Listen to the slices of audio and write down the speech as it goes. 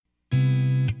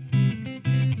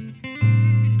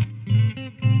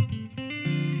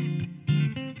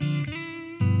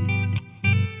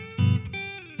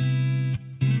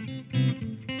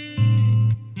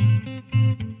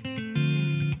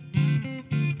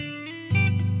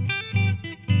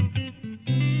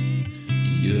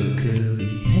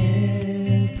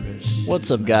What's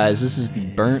up, guys? This is the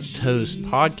Burnt Toast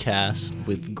Podcast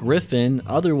with Griffin,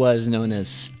 otherwise known as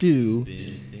Stu,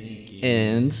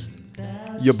 and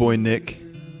your boy Nick.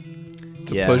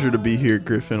 It's a pleasure to be here,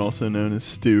 Griffin, also known as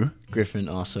Stu. Griffin,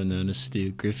 also known as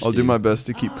Stu. I'll do my best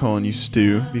to keep calling you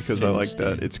Stu because I like Stu.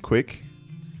 that. It's quick.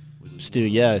 Stu,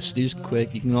 yeah, Stu's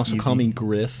quick. You can also call me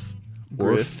Griff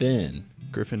or Griff. Finn.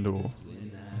 Gryffindor.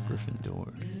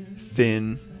 Gryffindor.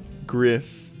 Finn.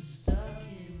 Griff.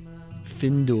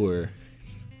 Findor.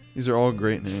 These are all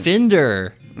great names.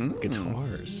 Fender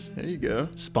Guitars. There you go.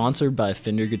 Sponsored by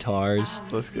Fender Guitars.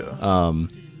 Let's go.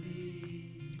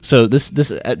 So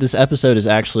this episode is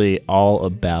actually all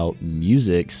about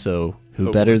music. So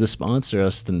who better to sponsor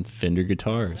us than Fender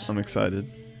Guitars? I'm excited.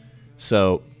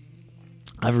 So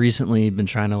I've recently been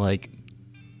trying to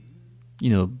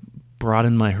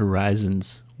broaden my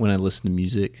horizons when I listen to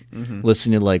music. Mm-hmm.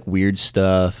 Listen to like weird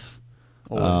stuff.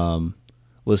 Always.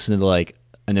 Listen to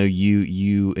I know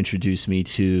you introduced me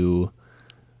to.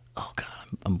 Oh God,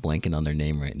 I'm blanking on their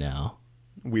name right now.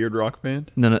 Weird rock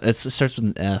band? No, it starts with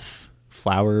an F.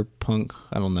 Flower Punk?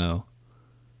 I don't know.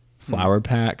 Flower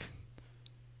Pack?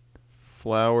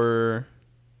 Flower.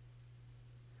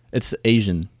 It's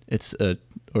Asian. It's or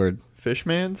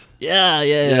Fishmans? yeah.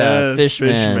 Yes,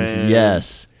 Fishmans.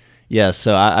 Yes. Yeah,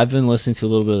 so I've been listening to a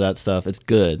little bit of that stuff. It's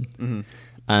good. Mm-hmm.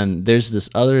 And there's this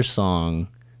other song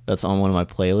that's on one of my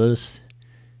playlists,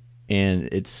 and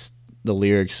the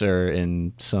lyrics are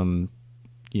in some,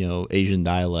 Asian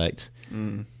dialect.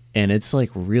 Mm. And it's like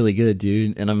really good,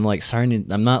 dude. And I'm like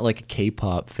I'm not like a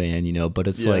K-pop fan, but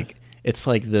it's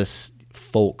like this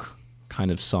folk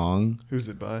kind of song. Who's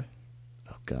it by?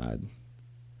 Oh God.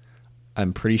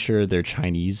 I'm pretty sure they're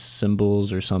Chinese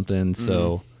symbols or something,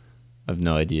 so I have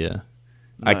no idea.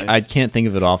 Nice. I can't think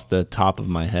of it off the top of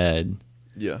my head.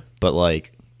 Yeah. But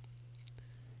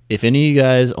if any of you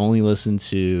guys only listen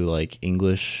to like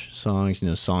English songs,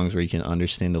 songs where you can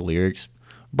understand the lyrics,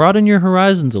 broaden your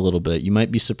horizons a little bit. You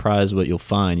might be surprised what you'll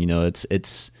find.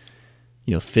 It's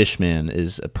Fishman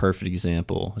is a perfect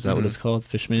example. Is that what it's called?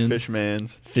 Fishman?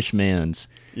 Fishmans.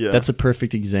 Yeah. That's a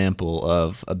perfect example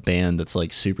of a band that's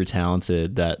like super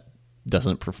talented that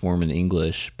doesn't perform in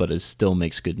English but still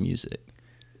makes good music.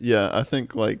 Yeah, I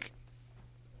think the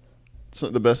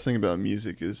best thing about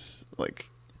music is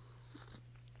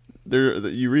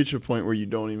you reach a point where you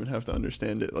don't even have to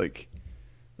understand it. Like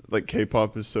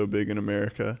K-pop is so big in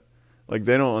America. They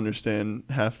don't understand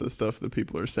half the stuff that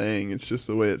people are saying. It's just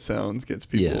the way it sounds gets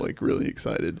people really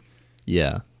excited.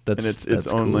 Yeah, that's its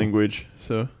own cool. language.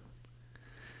 So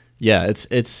yeah,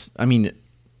 it's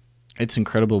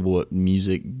incredible what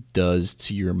music does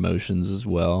to your emotions as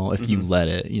well if you let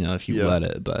it. Let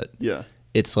it. But yeah,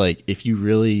 it's like if you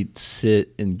really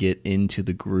sit and get into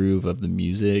the groove of the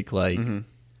music, I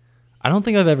don't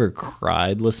think I've ever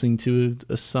cried listening to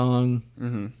a song.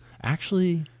 Mm-hmm.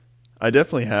 Actually, I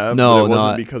definitely have. No, but it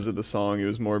wasn't because of the song. It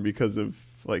was more because of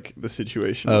the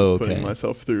situation I was putting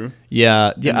myself through.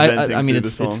 Yeah. I mean,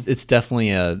 it's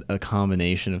definitely a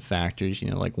combination of factors.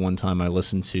 One time I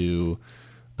listened to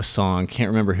a song, can't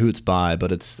remember who it's by,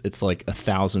 but it's like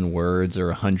 1,000 words or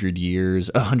 100 years.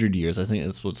 100 years, I think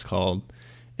that's what it's called,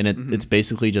 and it's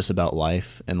basically just about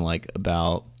life and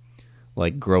about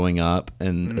growing up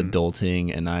and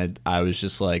adulting, and I was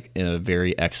just in a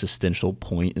very existential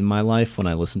point in my life when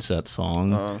I listened to that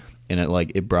song, and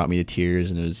it brought me to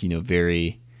tears, and it was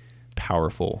very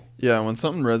powerful. Yeah, when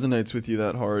something resonates with you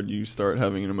that hard, you start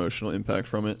having an emotional impact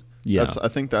from it. Yeah, I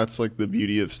think that's the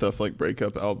beauty of stuff like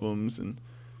breakup albums and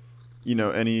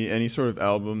any sort of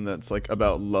album that's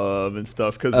about love and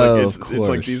stuff, because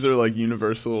it's these are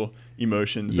universal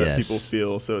emotions that people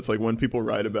feel. So it's when people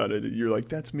write about it, you're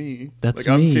that's me. That's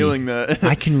me. I'm feeling that.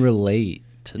 I can relate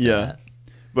to that.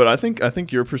 But I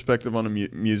think your perspective on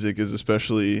music is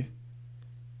especially.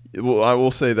 Well, I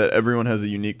will say that everyone has a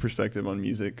unique perspective on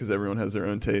music because everyone has their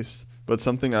own taste. But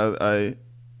something I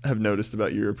have noticed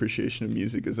about your appreciation of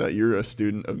music is that you're a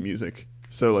student of music.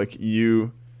 So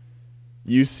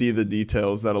you see the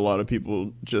details that a lot of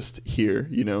people just hear,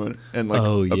 and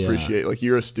appreciate.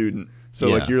 You're a student,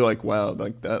 so you're wow,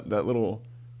 that little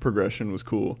progression was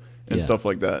cool and stuff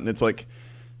like that. And it's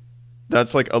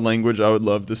that's a language I would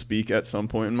love to speak at some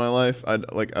point in my life. I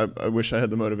wish I had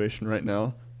the motivation right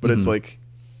now, but it's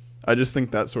I just think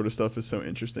that sort of stuff is so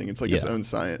interesting. It's its own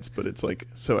science, but it's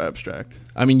so abstract.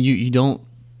 I mean, you don't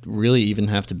really even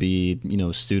have to be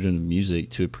a student of music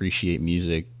to appreciate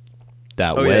music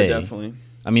that way. Yeah, definitely.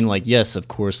 I mean, yes, of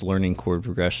course, learning chord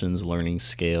progressions, learning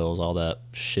scales, all that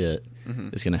shit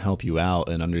is going to help you out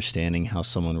in understanding how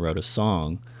someone wrote a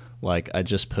song. I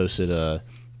just posted a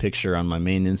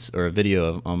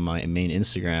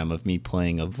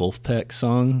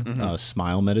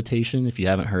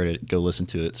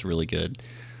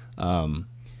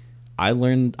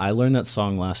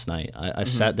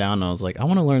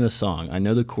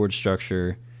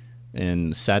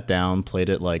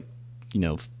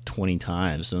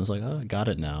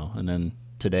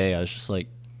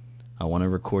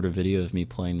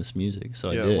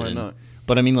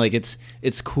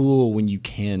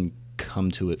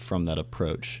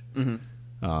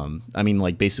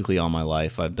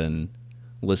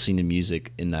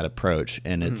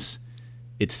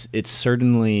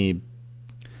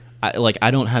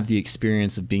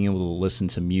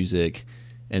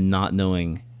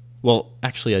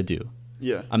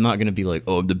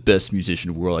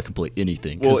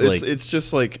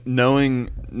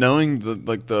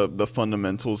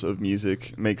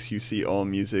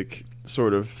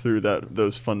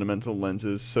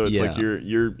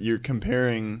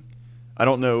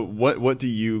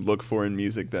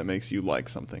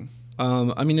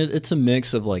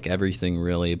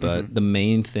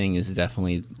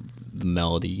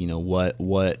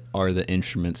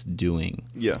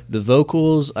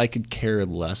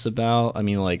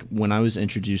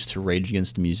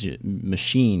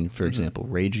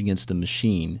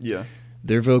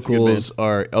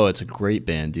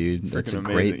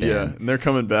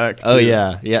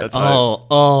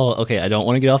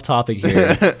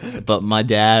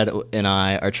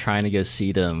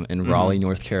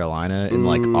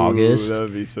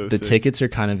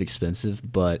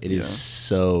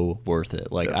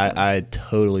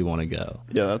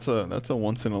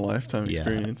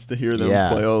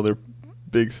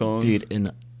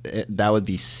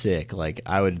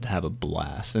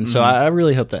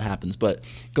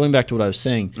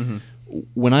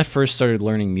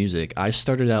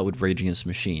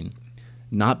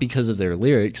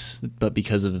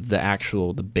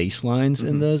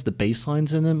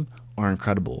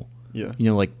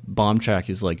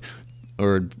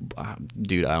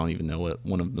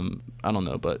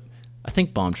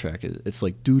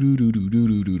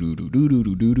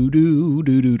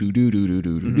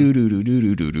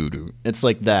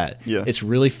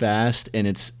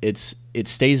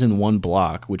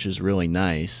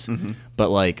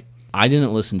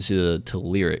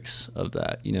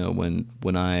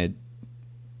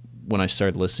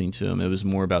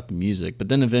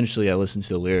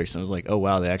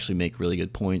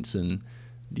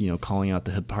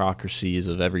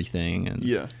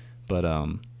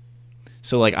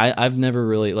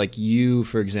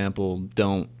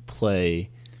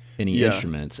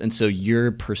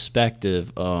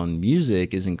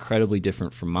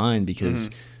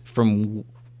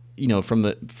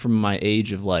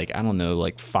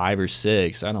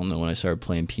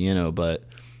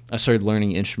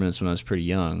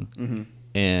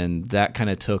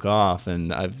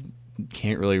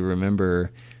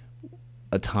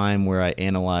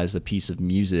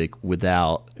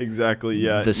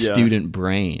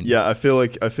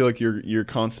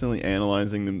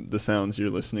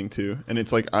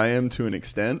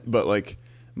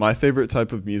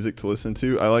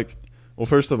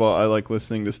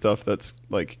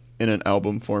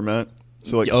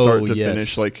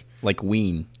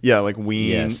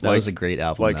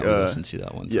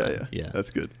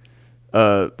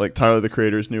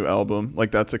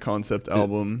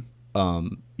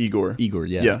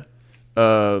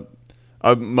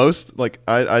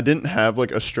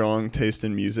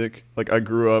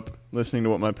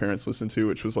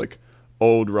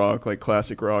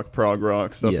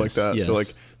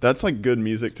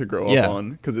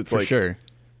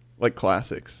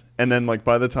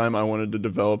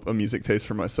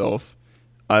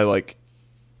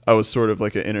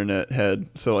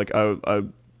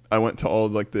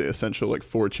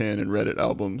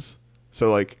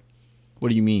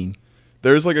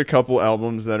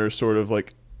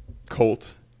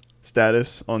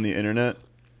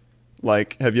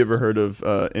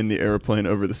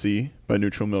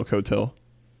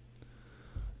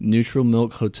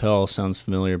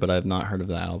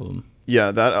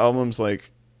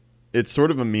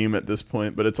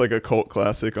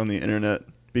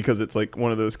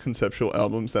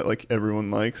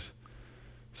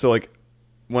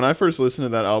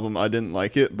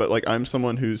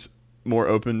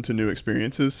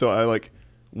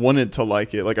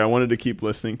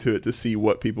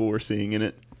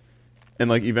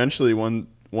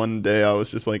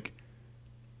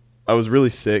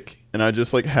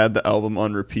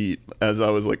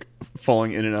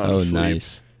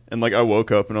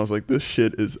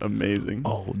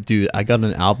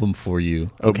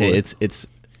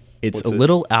It's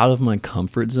little out of my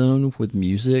comfort zone with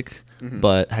music,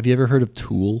 but have you ever heard of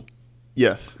Tool?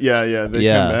 Yes. Yeah. They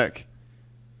came back.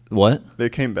 What? They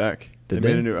came back. They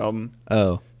made a new album.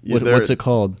 Oh. Yeah, what's it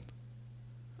called?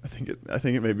 I think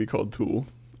it may be called Tool.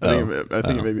 I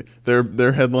think it may be. They're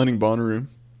headlining Bonnaroo.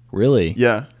 Really?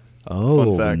 Yeah.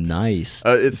 Oh, fun fact. Nice.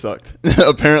 It sucked.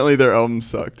 Apparently their album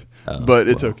sucked. But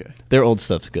it's okay. Their old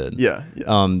stuff's good. Yeah.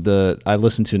 I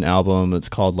listened to an album. It's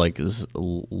called like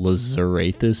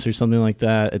Lazarathus or something like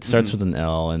that. It starts with an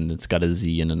L and it's got a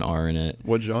Z and an R in it.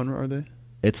 What genre are they?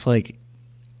 It's like,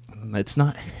 it's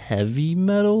not heavy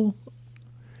metal.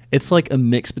 It's like a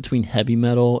mix between heavy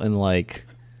metal and like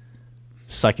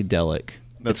psychedelic.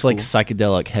 It's like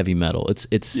psychedelic heavy metal.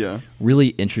 It's really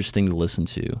interesting to listen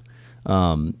to.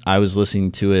 I was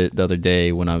listening to it the other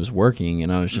day when I was working,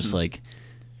 and I was just like,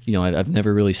 you know, I've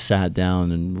never really sat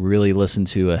down and really listened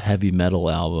to a heavy metal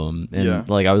album. And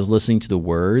like I was listening to the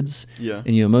words,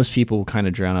 and you know, most people kind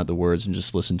of drown out the words and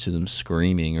just listen to them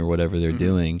screaming or whatever they're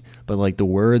doing. But like the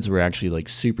words were actually like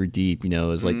super deep. You know,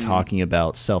 it was like talking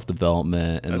about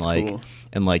self-development and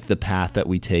and like the path that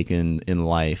we take in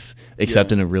life,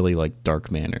 except in a really like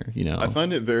dark manner. You know, I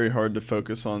find it very hard to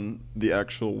focus on the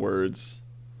actual words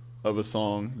of a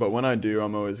song, but when I do,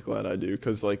 I'm always glad I do,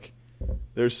 because like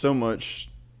there's so much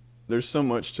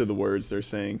to the words they're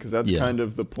saying, because that's kind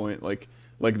of the point. Like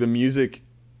the music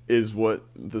is what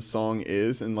the song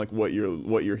is, and like what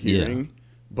you're hearing,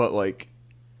 but like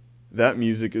that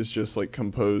music is just like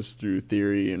composed through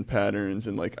theory and patterns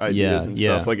and like ideas and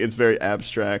stuff. Like it's very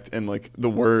abstract, and like the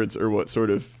words are what sort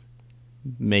of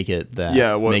make it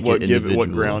that.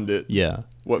 What ground it. Yeah.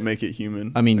 What make it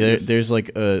human. I mean, there's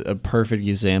like a perfect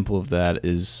example of that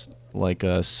is like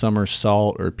a Summer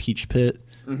Salt or Peach Pit.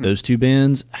 Those two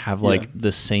bands have like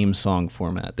the same song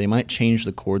format. They might change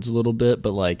the chords a little bit,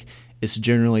 but like it's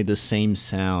generally the same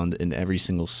sound in every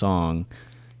single song,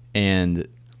 and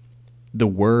the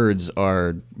words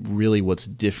are really what's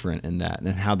different in that,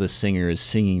 and how the singer is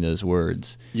singing those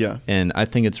words. Yeah. And I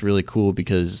think it's really cool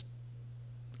because,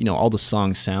 you know, all the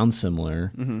songs sound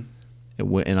similar,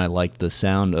 and I like the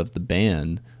sound of the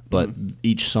band, but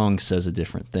each song says a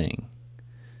different thing.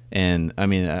 And I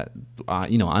mean,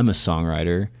 you know, I'm a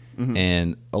songwriter,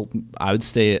 and I would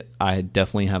say I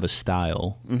definitely have a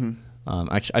style.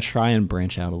 I try and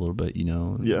branch out a little bit, you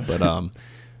know. Yeah. But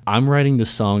I'm writing the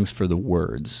songs for the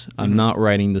words. I'm not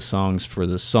writing the songs for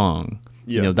the song.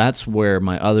 Yeah. You know, that's where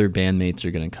my other bandmates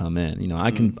are going to come in. You know,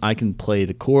 I can play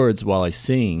the chords while I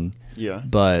sing. Yeah.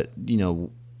 But you know,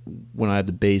 when I have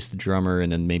the bass, the drummer,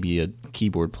 and then maybe a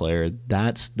keyboard player,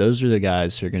 those are the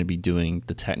guys who are going to be doing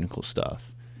the technical stuff.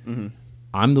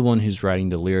 I'm the one who's writing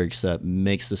the lyrics that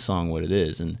makes the song what it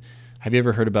is. And have you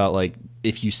ever heard about like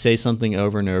if you say something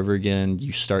over and over again,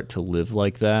 you start to live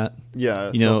like that?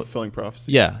 Yeah, self-fulfilling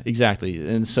prophecy. Yeah, exactly.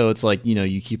 And so it's like, you know,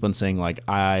 you keep on saying like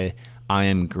I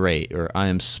am great or I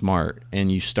am smart, and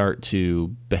you start to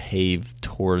behave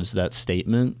towards that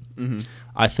statement.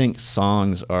 I think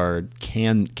songs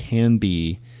can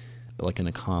be like an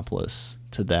accomplice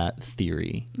to that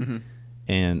theory.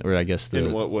 Or I guess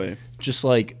in what way? Just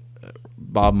like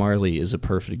Bob Marley is a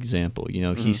perfect example. You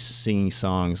know, he's singing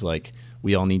songs like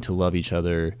 "We all need to love each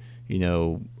other." You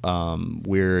know,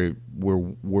 we're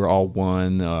all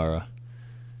one.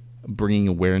 Bringing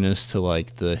awareness to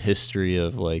like the history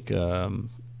of like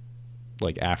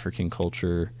African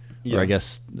culture, or I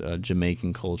guess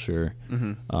Jamaican culture,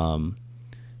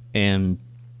 and.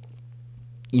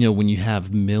 You know, when you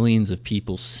have millions of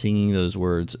people singing those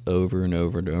words over and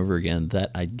over and over again,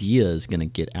 that idea is going to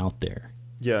get out there.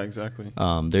 Yeah, exactly.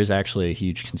 There's actually a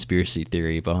huge conspiracy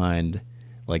theory behind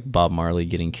like Bob Marley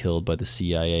getting killed by the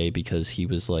CIA because he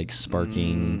was like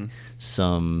sparking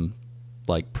some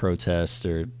like protest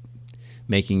or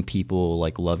making people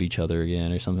like love each other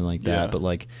again or something like that. Yeah. But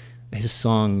like his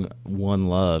song One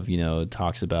Love, you know,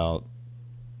 talks about,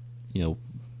 you know,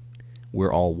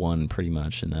 we're all one pretty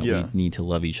much, and that we need to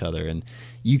love each other. And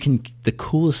the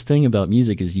coolest thing about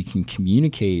music is you can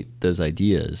communicate those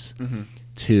ideas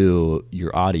to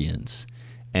your audience.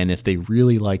 And if they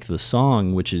really like the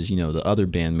song, which is, you know, the other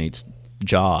bandmate's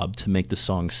job to make the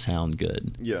song sound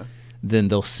good, then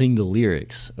they'll sing the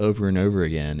lyrics over and over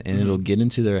again, and it'll get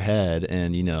into their head.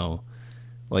 And, you know,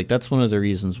 like that's one of the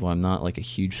reasons why I'm not like a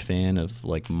huge fan of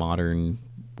like modern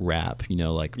rap, you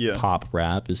know, like pop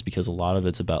rap, is because a lot of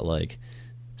it's about like,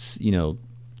 you know,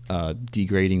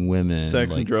 degrading women,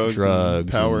 sex, like and drugs and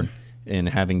power, and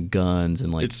having guns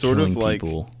and like it's sort killing of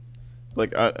people.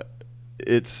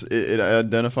 It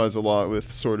identifies a lot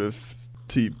with sort of,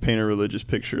 to paint a religious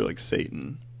picture, like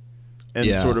Satan,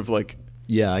 and sort of like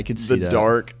I could see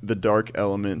the dark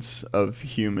elements of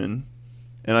human,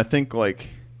 And I think like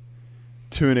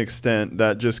to an extent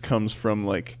that just comes from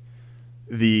like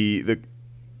the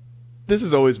this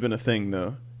has always been a thing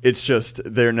though. It's just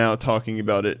they're now talking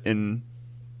about it in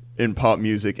pop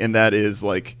music, and that is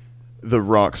like the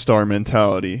rock star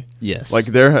mentality. Yes. Like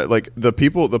they're like the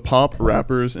pop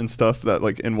rappers and stuff that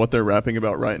like and what they're rapping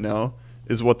about right now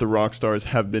is what the rock stars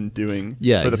have been doing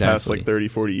for the past like 30,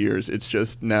 40 years. It's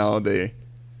just now they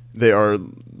are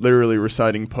literally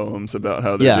reciting poems about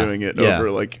how they're doing it over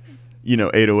like,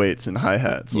 808s and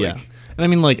hi-hats. Like, and I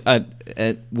mean like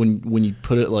when you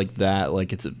put it like that,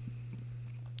 like it's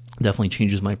definitely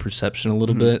changes my perception a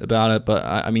little bit about it, but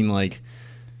I mean like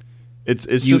it's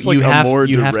just like a more direct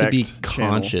you have to be channel.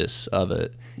 Conscious of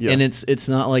it. Yeah. And it's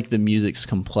not like the music's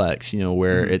complex,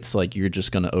 where it's like you're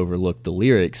just going to overlook the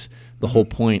lyrics. The whole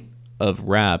point of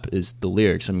rap is the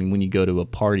lyrics. I mean, when you go to a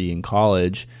party in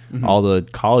college, all the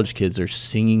college kids are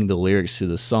singing the lyrics to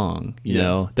the song, you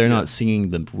know. They're not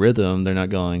singing the rhythm, they're not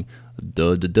going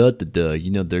da da da da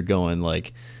da, they're going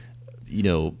like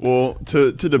well,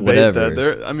 to debate whatever.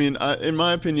 That I mean, in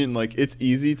my opinion, like it's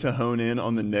easy to hone in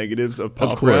on the negatives of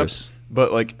pop rap,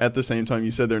 but like at the same time,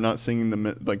 you said they're not singing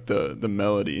the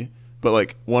melody. But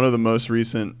like one of the most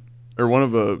recent, or one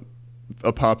of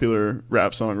a popular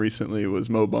rap song recently was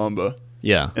Mo Bamba.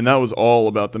 Yeah, and that was all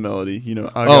about the melody.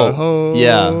 I got hoes.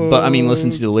 Yeah, but I mean, listen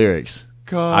to the lyrics.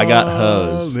 I got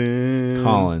hoes.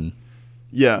 Colin.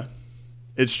 Yeah.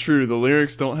 It's true. The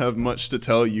lyrics don't have much to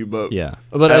tell you, but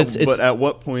but at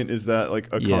what point is that like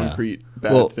a concrete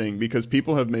bad thing? Because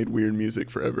people have made weird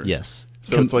music forever. Yes.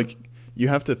 So it's like you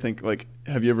have to think like,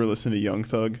 have you ever listened to Young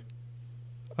Thug?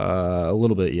 A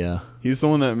little bit, yeah. He's the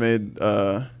one that made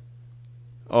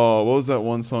what was that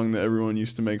one song that everyone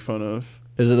used to make fun of?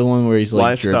 Is it the one where he's like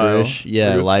Lifestyle? gibberish?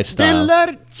 Yeah, Lifestyle. Did a lot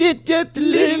of shit just to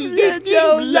live, get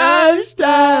your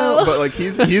lifestyle. But like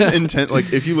he's intent.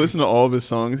 Like if you listen to all of his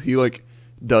songs, he like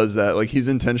does that. Like he's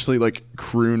intentionally like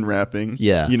croon rapping.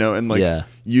 Yeah. And like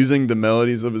using the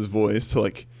melodies of his voice to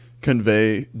like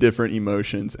convey different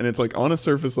emotions. And it's like on a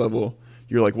surface level,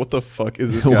 you're like, what the fuck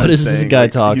is this guy saying? What is this guy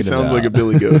talking He sounds about? like a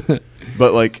Billy Goat.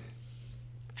 But like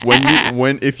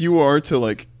if you are to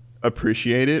like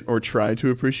appreciate it or try to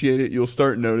appreciate it, you'll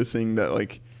start noticing that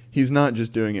like he's not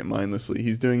just doing it mindlessly.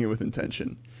 He's doing it with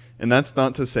intention. And that's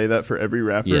not to say that for every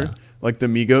rapper. Yeah. Like the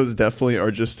Migos definitely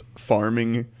are just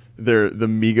farming the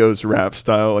Migos rap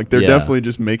style. Like they're definitely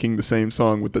just making the same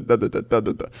song with the da da da da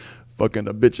da da fucking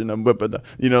a bitch and a whip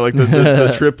like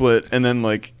the triplet, and then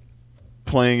like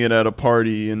playing it at a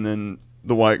party, and then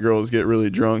the white girls get really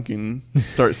drunk and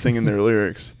start singing their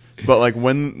lyrics. But like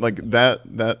when like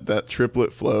that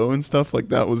triplet flow and stuff like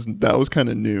that was kind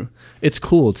of new. It's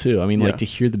cool too. I mean, like to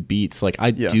hear the beats. Like I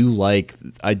do like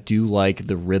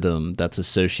the rhythm that's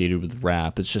associated with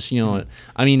rap. It's just I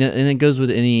mean, and it goes with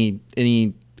any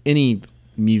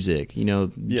music.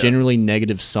 Generally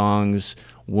negative songs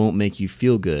won't make you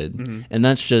feel good, and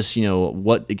that's just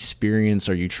what experience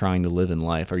are you trying to live in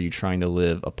life? Are you trying to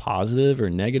live a positive or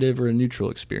negative or a neutral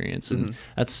experience? And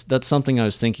that's something I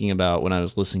was thinking about when I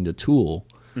was listening to Tool.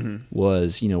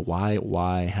 Was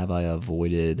why have I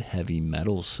avoided heavy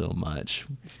metal so much?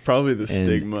 It's probably the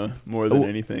stigma more than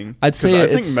anything. I'd say I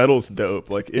think metal's dope.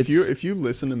 Like if you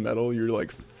listen to metal, you're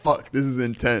like, fuck, this is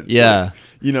intense. Yeah,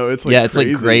 like, it's like it's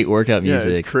crazy. like great workout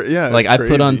music. Like I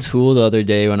put on Tool the other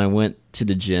day when I went to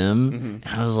the gym, and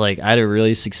I was like, I had a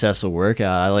really successful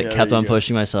workout. I kept on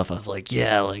pushing myself. I was like,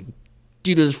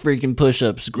 do those freaking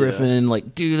push-ups, Griffin.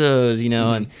 Like do those,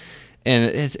 and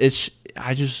it's.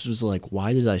 I just was like,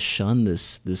 why did I shun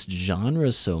this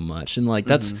genre so much? And like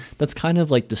that's kind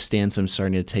of like the stance I'm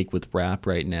starting to take with rap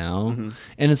right now.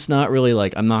 And it's not really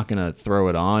like I'm not gonna throw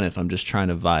it on if I'm just trying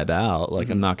to vibe out. Like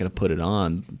I'm not gonna put it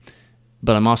on,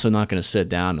 but I'm also not gonna sit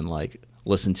down and like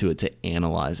listen to it to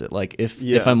analyze it. Like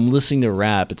if I'm listening to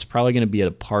rap, it's probably gonna be at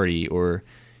a party or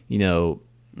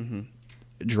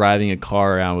driving a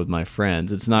car around with my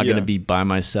friends. It's not gonna be by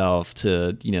myself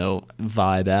to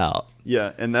vibe out.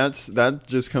 Yeah, and that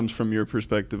just comes from your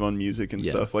perspective on music and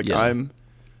stuff. Like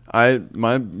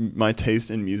my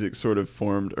taste in music sort of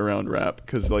formed around rap,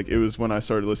 because like it was when I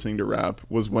started listening to rap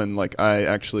was when like I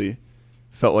actually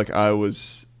felt like I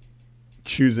was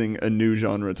choosing a new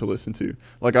genre to listen to.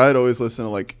 Like I had always listened to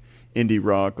like indie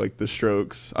rock, like The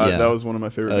Strokes. That was one of my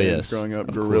favorite bands growing up.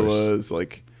 Gorillaz,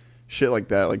 like shit like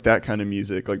that kind of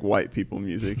music, like white people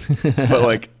music. But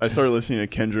like I started listening to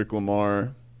Kendrick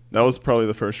Lamar. That was probably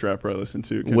the first rapper I listened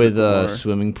to. With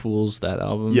Swimming Pools, that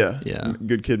album? Yeah.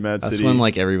 Good Kid, Mad City. That's when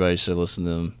like everybody should listen to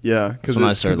them. Yeah. That's when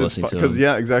I started listening to him. Because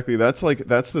exactly. That's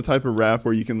the type of rap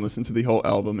where you can listen to the whole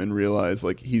album and realize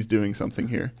like he's doing something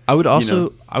here. I would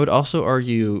also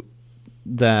argue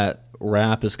that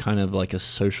rap is kind of like a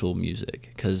social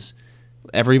music because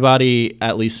everybody,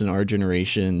 at least in our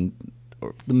generation,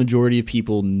 the majority of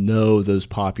people know those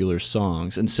popular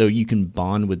songs, and so you can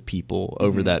bond with people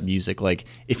over that music. Like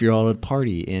if you're all at a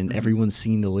party and everyone's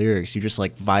singing the lyrics, you're just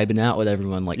like vibing out with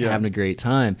everyone, like having a great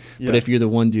time. But if you're the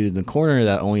one dude in the corner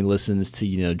that only listens to,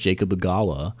 you know, Jacob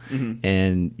Agala,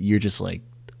 and you're just like,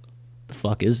 the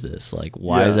fuck is this? Like,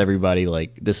 why is everybody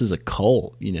like, this is a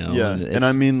cult, you know? Yeah. And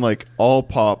I mean, like, all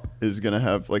pop is going to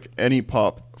have, like, any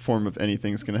pop form of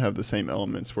anything is going to have the same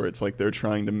elements where it's like they're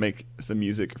trying to make the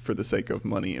music for the sake of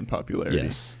money and popularity.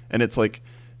 Yes. And it's like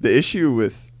the issue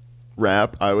with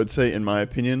rap, I would say, in my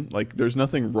opinion, like, there's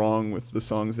nothing wrong with the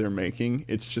songs they're making.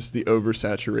 It's just the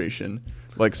oversaturation.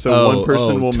 Like, so one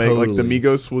person will make, like, the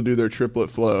Migos will do their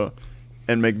triplet flow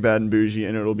and make Bad and Bougie,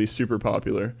 and it'll be super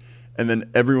popular. And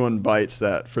then everyone bites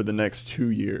that for the next 2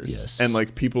 years. Yes. And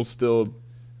like the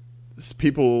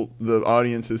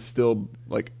audience is still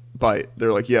like bite.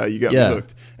 They're like, yeah, you got me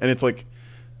hooked. And it's like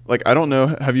I don't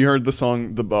know. Have you heard the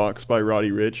song "The Box" by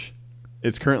Roddy Ricch?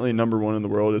 It's currently #1 in the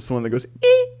world. It's the one that goes.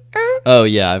 Oh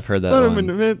yeah, I've heard that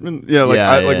one. Yeah,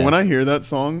 like when I hear that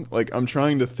song, like I'm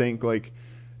trying to think like,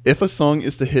 if a song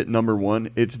is to hit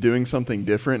 #1, it's doing something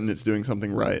different and it's doing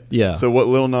something right. Yeah. So what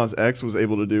Lil Nas X was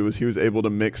able to do was he was able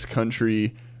to mix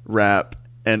country, rap,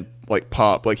 and like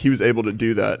pop. Like he was able to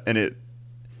do that, and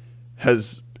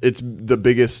it's the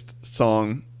biggest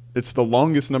song. It's the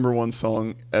longest #1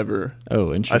 song ever.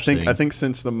 Oh, interesting. I think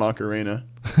since the Macarena.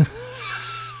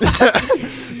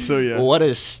 So yeah. What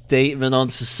a statement on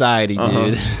society,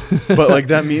 dude. But like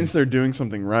that means they're doing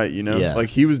something right, you know? Yeah. Like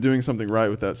he was doing something right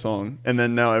with that song, and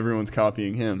then now everyone's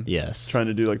copying him. Yes. Trying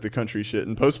to do like the country shit,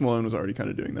 and Post Malone was already kind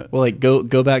of doing that. Well, like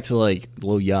go back to like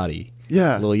Lil Yachty.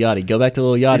 Yeah. Lil Yachty. Go back to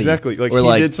Lil Yachty. Exactly. Like or he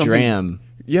like did something. Dram.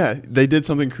 Yeah, they did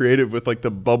something creative with like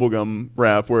the bubblegum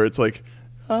rap where it's like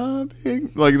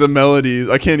like the melodies.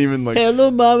 I can't even like.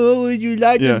 Hello, mama. Would you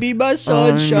like to be my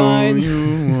sunshine? I know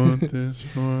you want this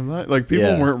for life. Like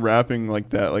people weren't rapping like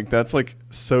that. Like that's like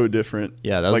so different.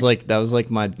 Yeah, that was like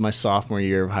my sophomore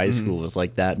year of high school was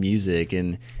like that music,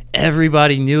 and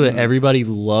everybody knew it. Everybody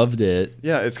loved it.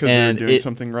 Yeah, it's because they're doing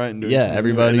something right and doing something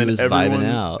everybody right. And was vibing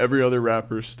out. Every other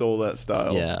rapper stole that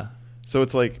style. Yeah. So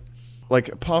it's like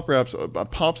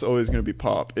pop's always going to be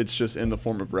pop. It's just in the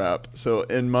form of rap. So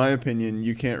in my opinion,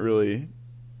 you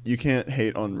can't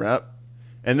hate on rap.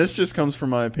 And this just comes from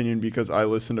my opinion because I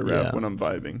listen to rap when I'm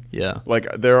vibing. Yeah. Like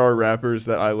there are rappers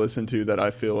that I listen to that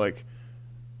I feel like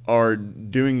are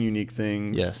doing unique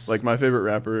things. Yes. Like my favorite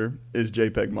rapper is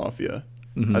JPEG Mafia.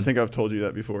 Mm-hmm. I think I've told you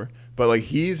that before. But like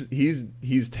he's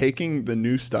taking the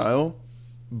new style,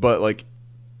 but like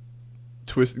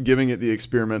giving it the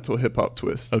experimental hip hop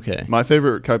twist. Okay. My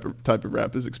favorite type of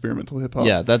rap is experimental hip hop.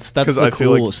 Yeah, that's the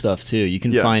cool stuff too. You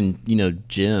can find,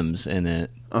 gems in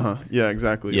it. Yeah,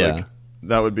 exactly. Yeah. Like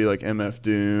that would be like MF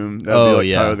Doom. That would be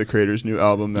like Tyler the Creator's new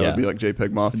album. That would be like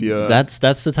JPEG Mafia. That's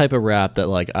the type of rap that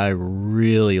like I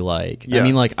really like. Yeah. I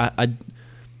mean, like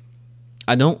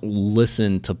I don't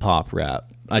listen to pop rap.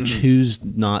 I choose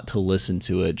not to listen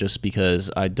to it just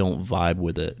because I don't vibe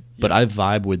with it. But I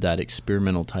vibe with that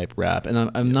experimental type rap.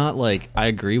 And I'm not like, I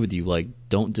agree with you, like,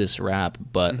 don't diss rap.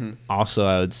 But also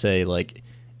I would say, like,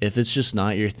 if it's just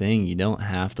not your thing, you don't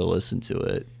have to listen to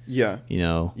it. Yeah. You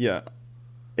know? Yeah.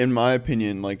 In my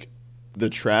opinion, like, the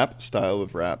trap style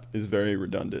of rap is very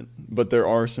redundant. But there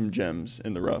are some gems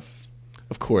in the rough.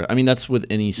 Of course. I mean, that's with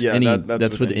any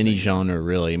that's with any genre,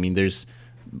 really. I mean,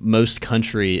 most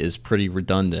country is pretty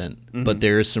redundant, but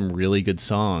there are some really good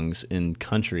songs in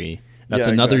country. That's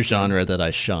another genre that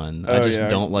I shun. I just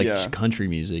don't like country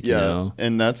music, you know?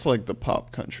 And that's like the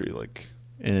pop country, like.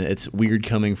 And it's weird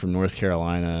coming from North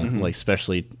Carolina, like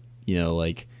especially,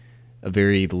 like a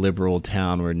very liberal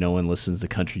town where no one listens to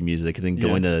country music, and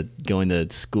then going to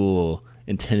school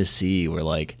in Tennessee where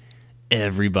like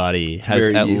everybody has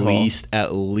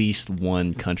at least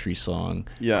one country song.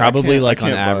 Yeah, probably like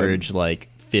on average like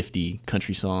 50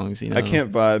 country songs, I can't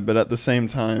vibe, but at the same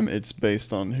time it's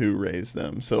based on who raised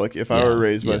them. So like if I were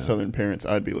raised by Southern parents,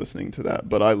 I'd be listening to that.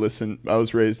 But I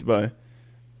was raised by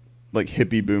like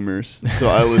hippie boomers, so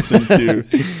I listened to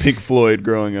Pink Floyd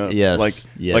growing up. Like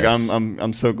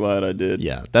I'm so glad I did.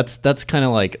 Yeah, that's kind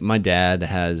of like my dad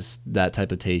has that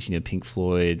type of taste. Pink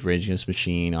Floyd, Rage Against the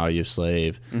Machine,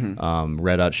 Audioslave,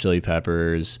 Red Hot Chili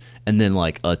Peppers, and then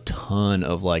like a ton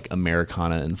of like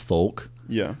Americana and folk.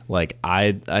 Yeah. Like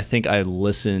I think I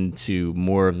listen to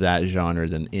more of that genre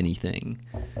than anything.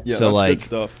 Yeah, so that's like good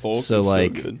stuff. Folk is so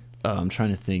good. I'm trying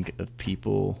to think of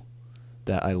people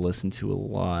that I listen to a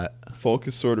lot. Folk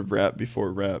is sort of rap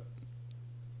before rap.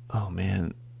 Oh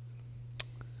man.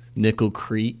 Nickel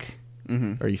Creek.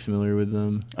 Are you familiar with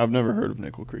them? I've never heard of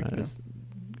Nickel Creek.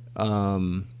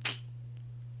 No.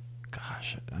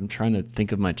 Gosh, I'm trying to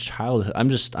think of my childhood.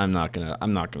 I'm not gonna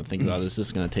think about this. This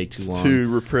is gonna take too long. Too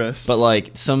repressed. But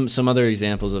like some other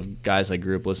examples of guys I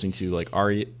grew up listening to, like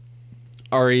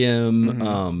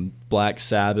REM, Black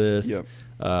Sabbath,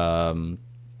 Tom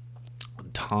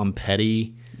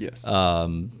Petty,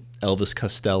 Elvis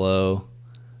Costello,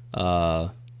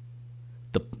 of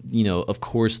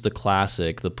course the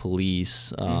classic, The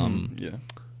Police,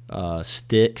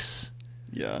 Styx.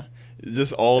 Yeah.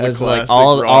 Just all the classic like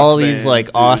all these bands, like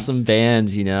dude. awesome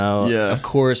bands, Yeah. Of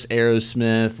course,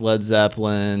 Aerosmith, Led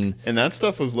Zeppelin, and that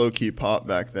stuff was low key pop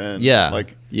back then.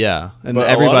 And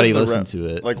everybody listened to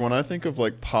it. Like when I think of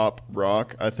like pop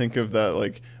rock, I think of that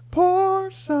like pour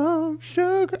some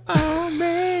sugar on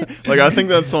me. Like I think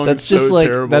that song is so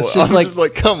terrible. That's just I'm just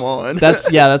like, come on.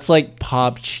 That's like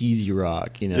pop cheesy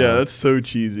rock, Yeah, that's so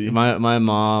cheesy. My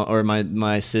mom or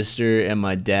my sister and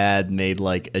my dad made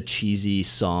like a cheesy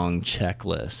song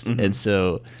checklist, and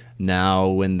so now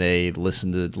when they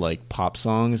listen to like pop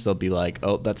songs, they'll be like,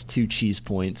 "Oh, that's 2 cheese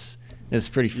points." It's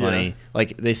pretty funny. Yeah.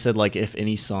 Like they said, like if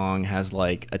any song has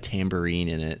like a tambourine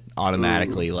in it,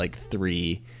 automatically like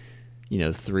 3.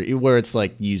 3 where it's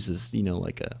like uses,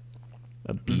 like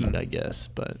a beat, I guess.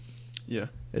 But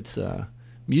it's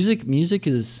music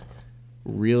is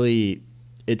really,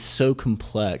 it's so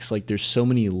complex. Like there's so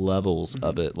many levels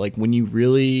of it. Like when you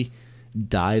really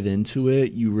dive into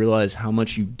it, you realize how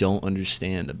much you don't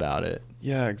understand about it.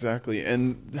 Yeah, exactly.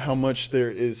 And how much there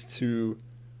is to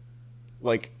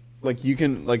like you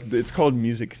can, like, it's called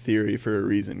music theory for a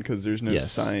reason, because there's no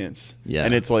science. Yeah.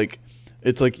 And it's like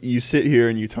you sit here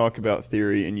and you talk about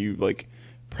theory and you like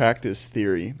practice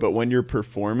theory, but when you're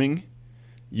performing,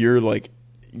 you're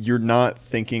not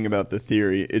thinking about the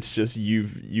theory. It's just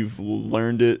you've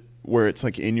learned it where it's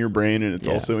like in your brain, and it's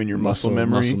also in your muscle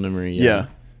memory. Yeah.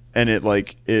 And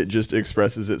it just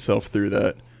expresses itself through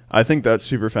that. I think that's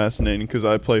super fascinating, because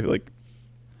I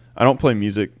don't play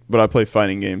music, but I play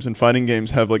fighting games, and fighting games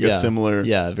have like a similar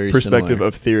perspective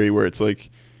of theory, where it's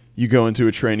like you go into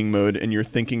a training mode and you're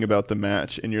thinking about the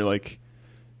match, and you're like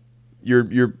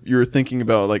you're thinking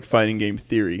about like fighting game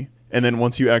theory, and then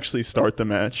once you actually start the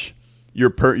match, your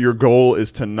goal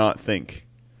is to not think.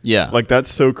 Yeah. Like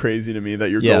that's so crazy to me that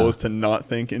your goal is to not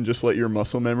think and just let your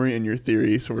muscle memory and your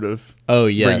theory sort of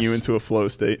bring you into a flow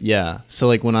state. Yeah. So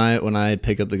like when I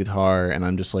pick up the guitar and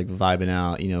I'm just like vibing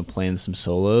out, playing some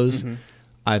solos,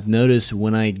 I've noticed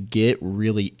when I get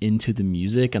really into the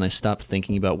music and I stop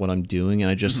thinking about what I'm doing, and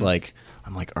I just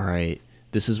I'm like, all right,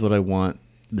 this is what I want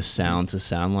the sound to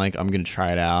sound like. I'm going to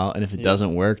try it out. And if it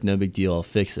doesn't work, no big deal. I'll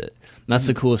fix it. And that's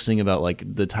the coolest thing about like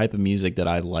the type of music that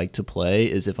I like to play,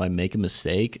 is if I make a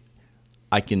mistake,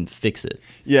 I can fix it.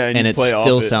 Yeah. And it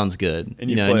still sounds good. And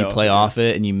you play off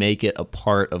it, and you make it a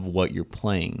part of what you're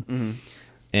playing.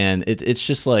 And it's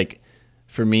just like,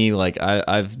 for me, like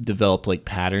I've developed like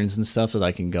patterns and stuff that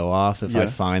I can go off if I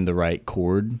find the right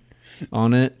chord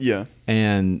on it. Yeah.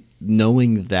 And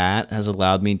knowing that has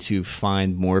allowed me to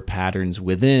find more patterns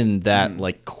within that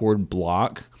like chord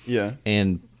block. Yeah.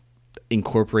 And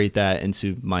incorporate that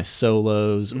into my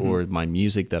solos or my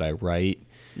music that I write.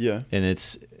 Yeah. And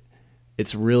it's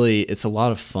a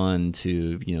lot of fun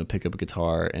to, pick up a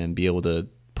guitar and be able to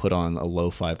put on a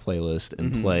lo-fi playlist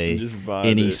and play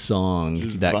any song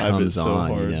that comes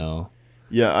on,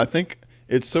 Yeah, I think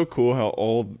it's so cool how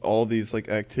all these like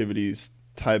activities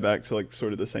tie back to like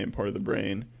sort of the same part of the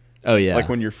brain. Oh yeah. Like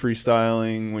when you're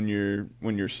freestyling, when you're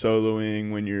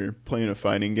soloing, when you're playing a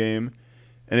fighting game.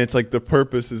 And it's like the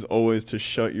purpose is always to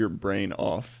shut your brain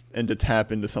off and to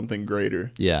tap into something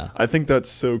greater. Yeah. I think that's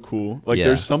so cool. Like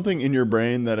there's something in your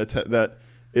brain that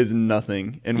is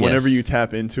nothing, and whenever you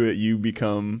tap into it, you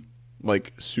become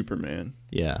like Superman.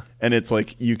 Yeah. And it's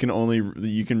like you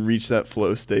can reach that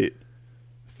flow state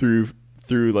through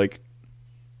like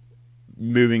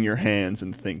moving your hands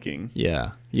and thinking.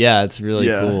 Yeah. Yeah, it's really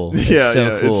cool. It's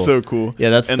cool. It's so cool. Yeah,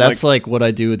 that's like what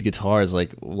I do with guitars.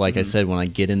 Like I said, when I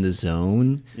get in the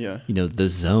zone, the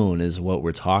zone is what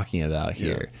we're talking about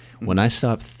here. Yeah. When I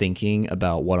stop thinking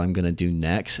about what I'm gonna do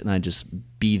next, and I just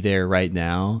be there right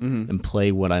now and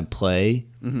play what I play,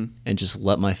 and just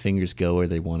let my fingers go where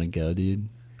they want to go, dude.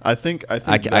 I think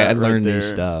I learned new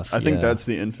stuff. I think that's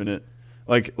the infinite.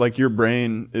 Like your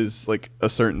brain is like a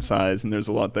certain size, and there's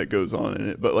a lot that goes on in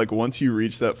it. But like once you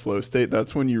reach that flow state,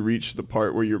 that's when you reach the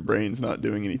part where your brain's not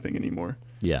doing anything anymore.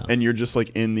 Yeah. And you're just like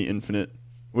in the infinite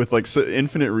with like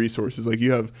infinite resources. Like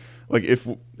you have like if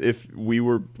we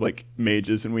were like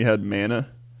mages and we had mana,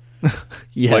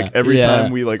 like every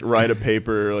time we like write a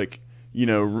paper, like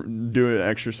doing an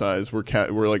exercise, we're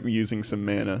like using some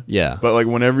mana. Yeah. But like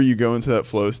whenever you go into that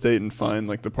flow state and find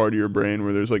like the part of your brain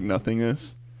where there's like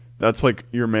nothingness, that's like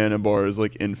your mana bar is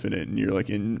like infinite and you're like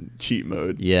in cheat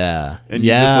mode. Yeah. And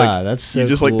that's so you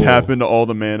just cool. like tap into all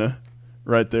the mana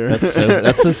right there.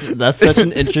 That's such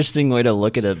an interesting way to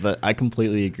look at it, but I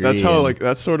completely agree.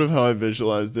 That's sort of how I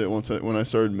visualized it when I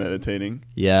started meditating.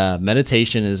 Yeah,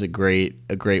 meditation is a great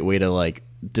way to like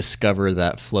discover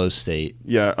that flow state.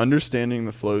 Yeah, understanding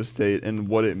the flow state and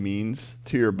what it means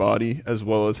to your body, as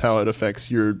well as how it affects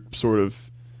your sort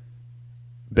of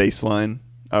baseline.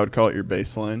 I would call it your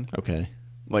baseline. Okay.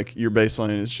 Like your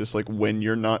baseline is just like when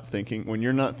you're not thinking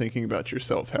about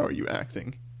yourself, how are you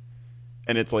acting?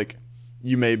 And it's like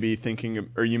you may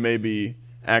be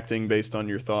acting based on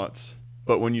your thoughts,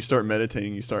 but when you start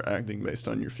meditating, you start acting based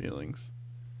on your feelings.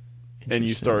 And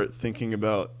you start thinking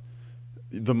about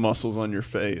the muscles on your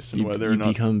face and whether or not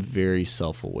you become very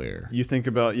self-aware. You think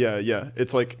about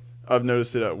it's like I've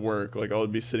noticed it at work. Like I'll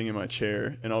be sitting in my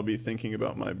chair and I'll be thinking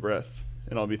about my breath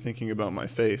and I'll be thinking about my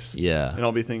face. Yeah. And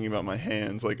I'll be thinking about my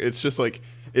hands. Like it's just like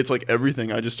it's like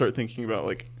everything. I just start thinking about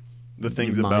like the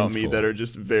things about me that are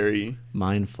just very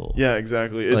mindful. Yeah,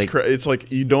 exactly. It's like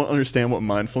you don't understand what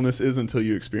mindfulness is until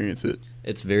you experience it.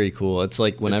 It's very cool. It's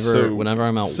like whenever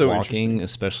I'm out walking,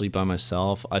 especially by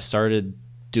myself, I started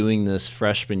doing this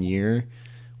freshman year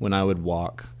when I would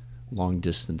walk long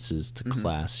distances to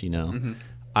class,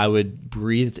 I would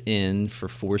breathe in for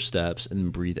 4 steps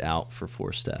and breathe out for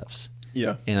 4 steps.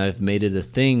 Yeah. And I've made it a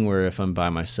thing where if I'm by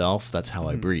myself, that's how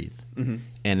I breathe.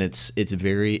 And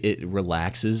it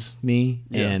relaxes me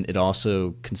and it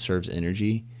also conserves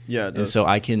energy. Yeah, it does. And so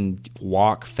I can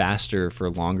walk faster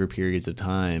for longer periods of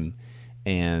time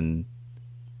and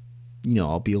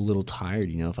I'll be a little tired,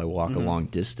 if I walk a long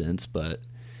distance, but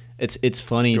it's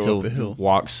funny to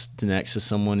walk next to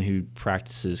someone who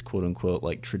practices quote unquote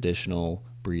like traditional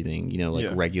breathing,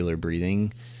 regular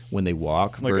breathing when they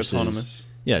walk like versus autonomous.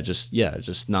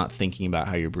 just not thinking about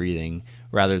how you're breathing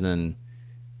rather than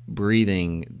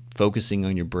breathing, focusing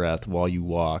on your breath while you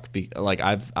walk. Like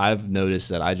I've noticed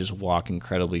that I just walk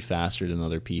incredibly faster than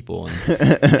other people,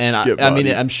 and I mean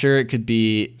I'm sure it could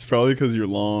be. It's probably because you're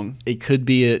long. It could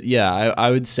be. I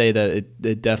would say that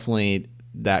it definitely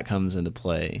that comes into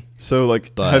play. So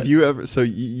like, have you ever? So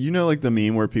like the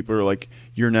meme where people are like,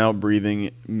 "You're now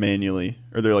breathing manually,"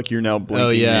 or they're like, "You're now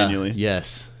blinking manually."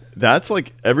 Yes. That's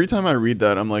like every time I read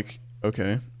that, I'm like,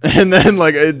 okay. And then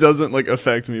like it doesn't like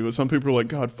affect me, but some people are like,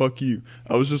 God, fuck you.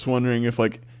 I was just wondering if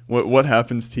like what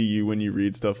happens to you when you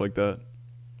read stuff like that.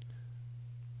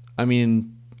 I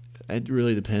mean, it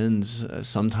really depends.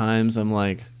 Sometimes I'm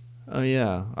like, oh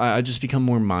yeah, I just become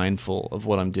more mindful of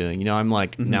what I'm doing. I'm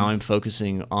like now I'm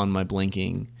focusing on my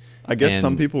blinking. I guess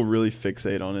some people really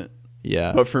fixate on it.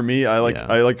 Yeah. But for me,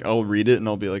 I'll read it and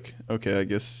I'll be like, okay, I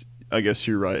guess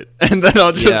you're right. And then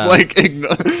I'll just like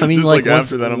ignore. I mean, like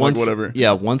after that, I'm like, whatever.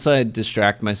 Yeah. Once I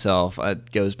distract myself,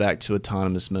 it goes back to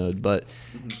autonomous mode, but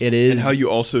it is. And how you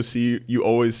also you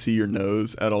always see your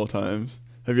nose at all times.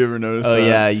 Have you ever noticed that? Oh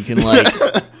yeah. You can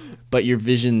like, but your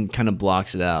vision kind of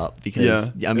blocks it out because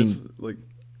I mean, it's like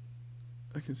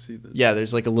I can see that. Yeah.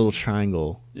 There's like a little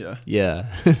triangle. Yeah. Yeah.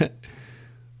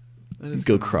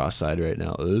 Go cross-eyed right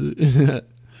now.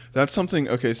 That's something,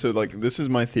 okay, so like this is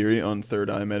my theory on third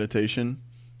eye meditation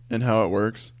and how it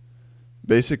works.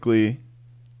 Basically,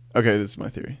 okay, this is my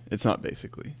theory. It's not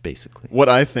basically. Basically. What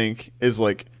I think is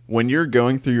like when you're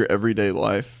going through your everyday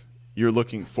life, you're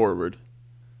looking forward.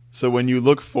 So when you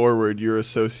look forward, you're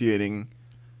associating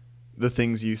the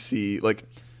things you see. Like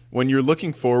when you're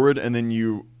looking forward and then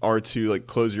you are to like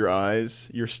close your eyes,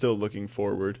 you're still looking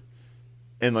forward.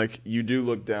 And like you do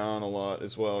look down a lot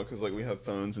as well because like we have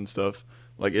phones and stuff.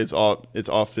 Like it's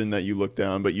often that you look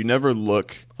down, but you never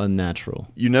look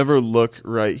unnatural. You never look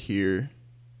right here,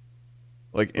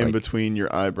 like in between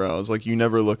your eyebrows. Like you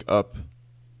never look up.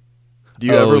 Do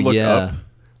you ever look up?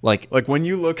 Like when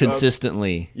you look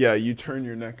consistently. Yeah, you turn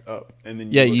your neck up and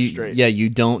then you look straight. Yeah, you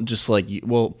don't just like you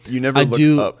never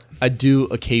look up. I do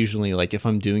occasionally, like if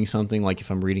I'm doing something, like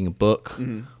if I'm reading a book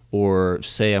or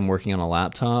say I'm working on a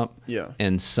laptop. Yeah.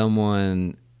 And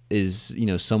someone's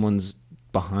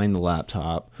behind the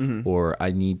laptop or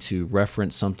I need to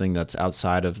reference something that's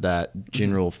outside of that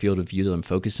general field of view that I'm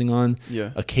focusing on.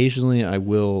 Yeah. Occasionally I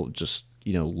will just,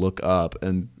 look up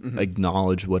and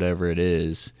acknowledge whatever it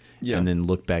is and then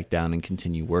look back down and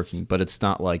continue working. But it's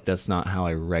not like that's not how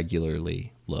I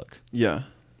regularly look. Yeah.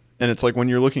 And it's like when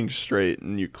you're looking straight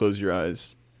and you close your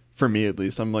eyes, for me at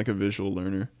least, I'm like a visual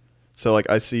learner. So like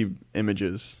I see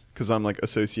images because I'm like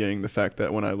associating the fact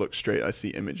that when I look straight, I see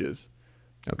images.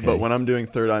 Okay. But when I'm doing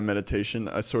third eye meditation,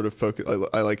 I sort of focus.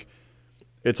 I like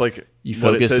It's like you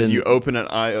what focus it says. You open an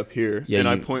eye up here, Yeah, and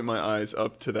I point my eyes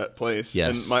up to that place.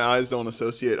 Yes. And my eyes don't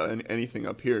associate anything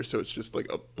up here, so it's just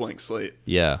like a blank slate.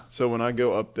 Yeah. So when I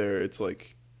go up there, it's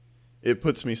like it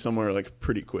puts me somewhere like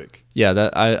pretty quick. Yeah,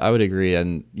 that I would agree.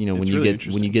 And when It's you really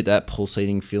when you get that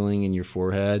pulsating feeling in your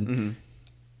forehead, Mm-hmm.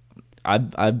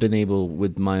 I've been able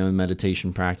with my own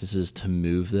meditation practices to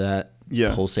move that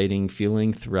pulsating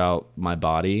feeling throughout my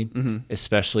body,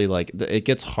 especially like it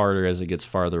gets harder as it gets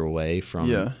farther away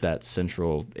from that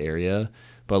central area,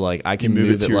 but like I can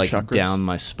move it like chakras? Down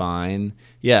my spine.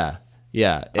 Yeah.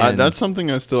 And that's something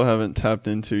I still haven't tapped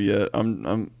into yet.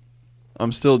 I'm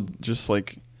still just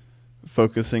like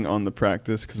focusing on the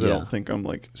practice because I don't think I'm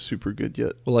like super good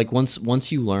yet. Well, like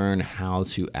once you learn how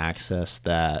to access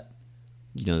that,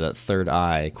 that third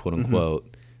eye, quote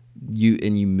unquote,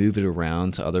 you move it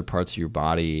around to other parts of your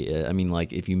body. I mean,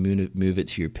 like if you move it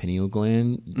to your pineal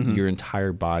gland, your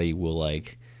entire body will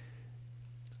like,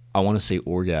 I want to say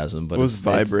orgasm, but it's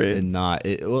vibrate and not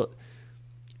it. Well,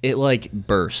 it like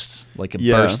bursts, like a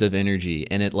burst of energy,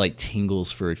 and it like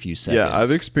tingles for a few seconds. Yeah,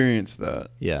 I've experienced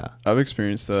that. Yeah, I've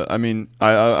experienced that. I mean,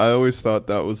 I always thought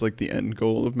that was like the end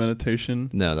goal of meditation.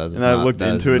 No, that's and I looked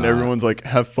into it, and everyone's like,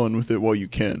 "Have fun with it while you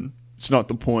can." It's not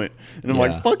the point. And I'm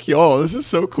like, fuck y'all, this is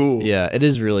so cool. Yeah, it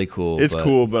is really cool. It's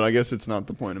cool, but I guess it's not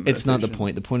the point of meditation. It's not the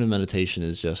point. The point of meditation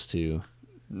is just to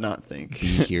not think. Be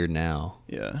here now.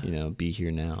 Yeah. Be here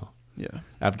now.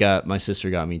 Yeah. My sister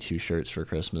got me 2 shirts for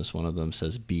Christmas. One of them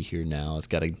says "Be here now." It's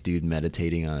got a dude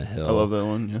meditating on a hill. I love that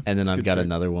one. Yeah. And then I've got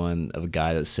another one of a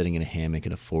guy that's sitting in a hammock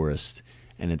in a forest,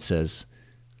 and it says,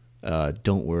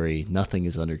 "Don't worry, nothing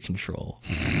is under control."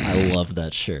 I love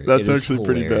that shirt. That's actually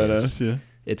pretty badass. Yeah.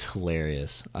 It's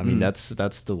hilarious. I mean, that's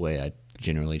the way I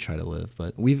generally try to live.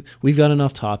 But we've got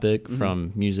enough topic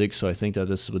from music, so I think that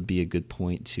this would be a good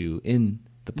point to end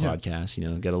the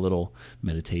podcast. Get a little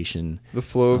meditation. The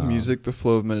flow of music, the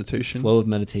flow of meditation. Flow of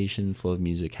meditation, flow of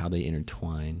music, how they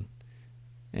intertwine,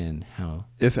 and how.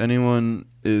 If anyone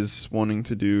is wanting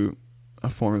to do a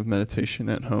form of meditation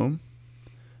at home,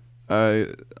 I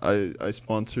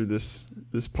sponsor this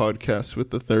podcast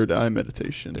with the Third Eye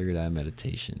Meditation. Third Eye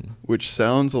Meditation. Which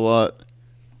sounds a lot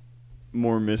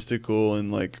more mystical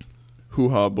and like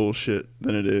hoo-ha bullshit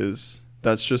than it is.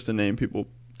 That's just a name people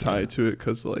tie to it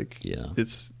because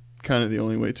it's kind of the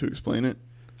only way to explain it.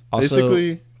 Also,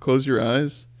 basically, close your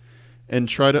eyes and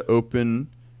try to open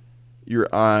your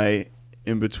eye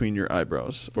in between your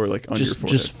eyebrows or like on your forehead.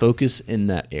 Just focus in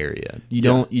that area. You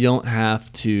don't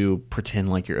have to pretend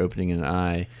like you're opening an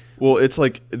eye. Well, it's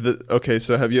like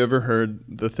so have you ever heard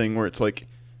the thing where it's like,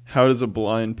 what does a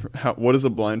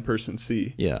blind person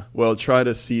see? Yeah. Well, try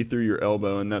to see through your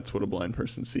elbow, and that's what a blind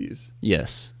person sees.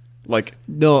 Yes. Like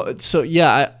no, so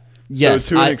yeah,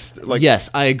 yes,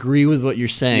 I agree with what you're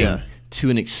saying. Yeah. To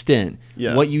an extent,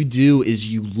 what you do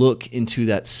is you look into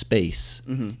that space,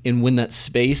 and when that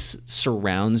space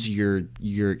surrounds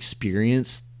your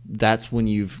experience, that's when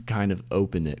you've kind of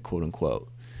opened it, quote unquote.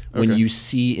 When you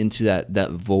see into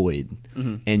that void,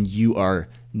 and you are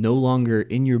no longer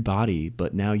in your body,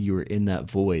 but now you are in that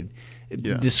void.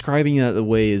 Yeah. Describing that the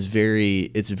way is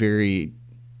it's very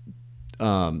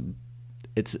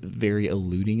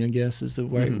eluding, I guess is the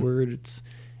right word.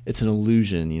 It's an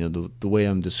illusion, the way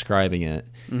I'm describing it.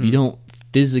 You don't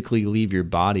physically leave your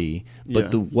body,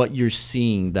 but what you're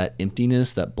seeing, that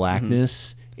emptiness, that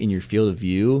blackness in your field of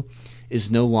view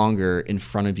is no longer in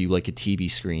front of you like a TV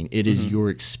screen. It is your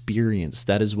experience.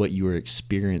 That is what you are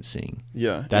experiencing.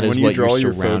 Yeah. That is what your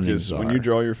surroundings are. When you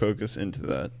draw your focus into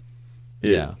that,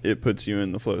 it puts you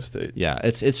in the flow state. Yeah,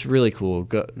 it's really cool.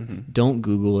 Don't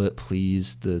Google it,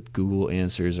 please. The Google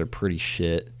answers are pretty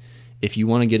shit. If you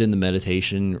want to get into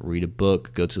meditation, read a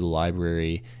book, go to the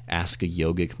library, ask a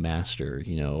yogic master. I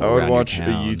would watch a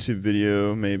YouTube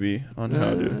video maybe on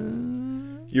how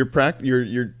to.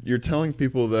 You're telling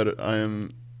people that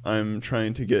I'm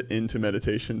trying to get into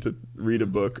meditation to read a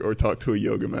book or talk to a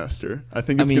yoga master. I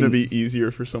think it's going to be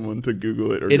easier for someone to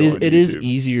Google it or it is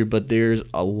easier, but there's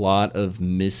a lot of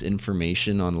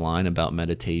misinformation online about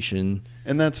meditation.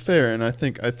 And that's fair, and I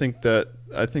think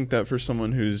that for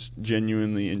someone who's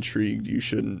genuinely intrigued, you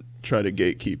shouldn't try to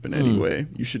gatekeep in any way.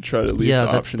 You should try to leave the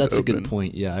options open. That's a good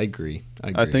point. Yeah, I agree.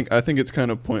 I think it's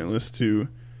kind of pointless to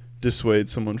dissuade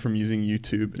someone from using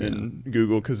YouTube and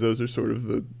Google because those are sort of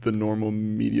the normal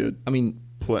media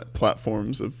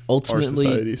platforms of our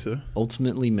society. So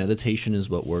ultimately, meditation is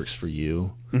what works for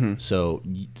you. So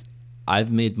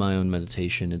I've made my own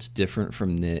meditation. It's different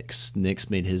from Nick's. Nick's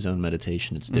made his own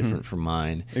meditation. It's different from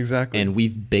mine. Exactly. And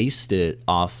we've based it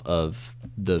off of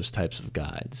those types of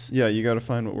guides. Yeah, you got to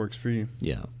find what works for you.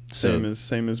 Yeah. Same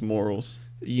as morals.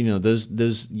 those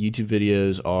YouTube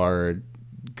videos are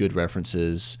good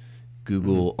references.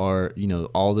 Google are,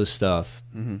 all this stuff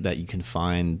that you can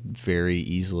find very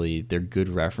easily. They're good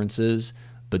references,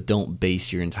 but don't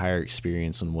base your entire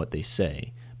experience on what they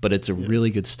say. But it's a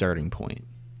really good starting point.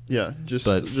 Yeah, just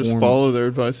follow their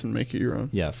advice and make it your own.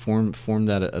 Yeah, form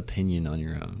that opinion on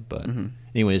your own. But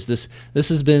anyways, this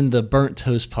has been the Burnt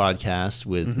Toast Podcast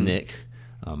with Nick.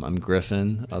 I'm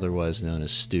Griffin, otherwise known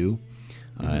as Stu.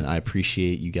 And I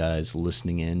appreciate you guys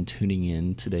tuning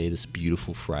in today, this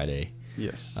beautiful Friday.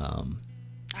 Yes.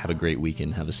 Have a great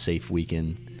weekend. Have a safe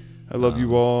weekend. I love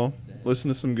you all. Listen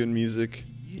to some good music.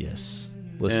 Yes.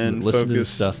 Listen to the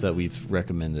stuff that we've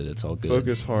recommended. It's all good.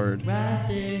 Focus hard.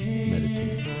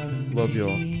 Meditate. Love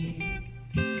y'all.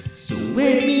 So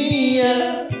wake me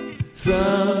up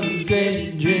from this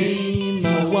crazy dream.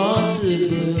 I want to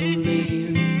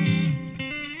believe.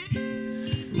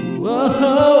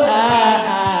 Whoa,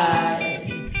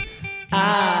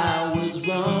 I was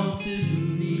wrong to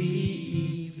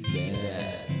believe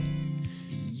that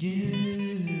you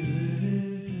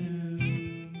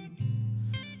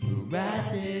were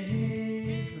right there.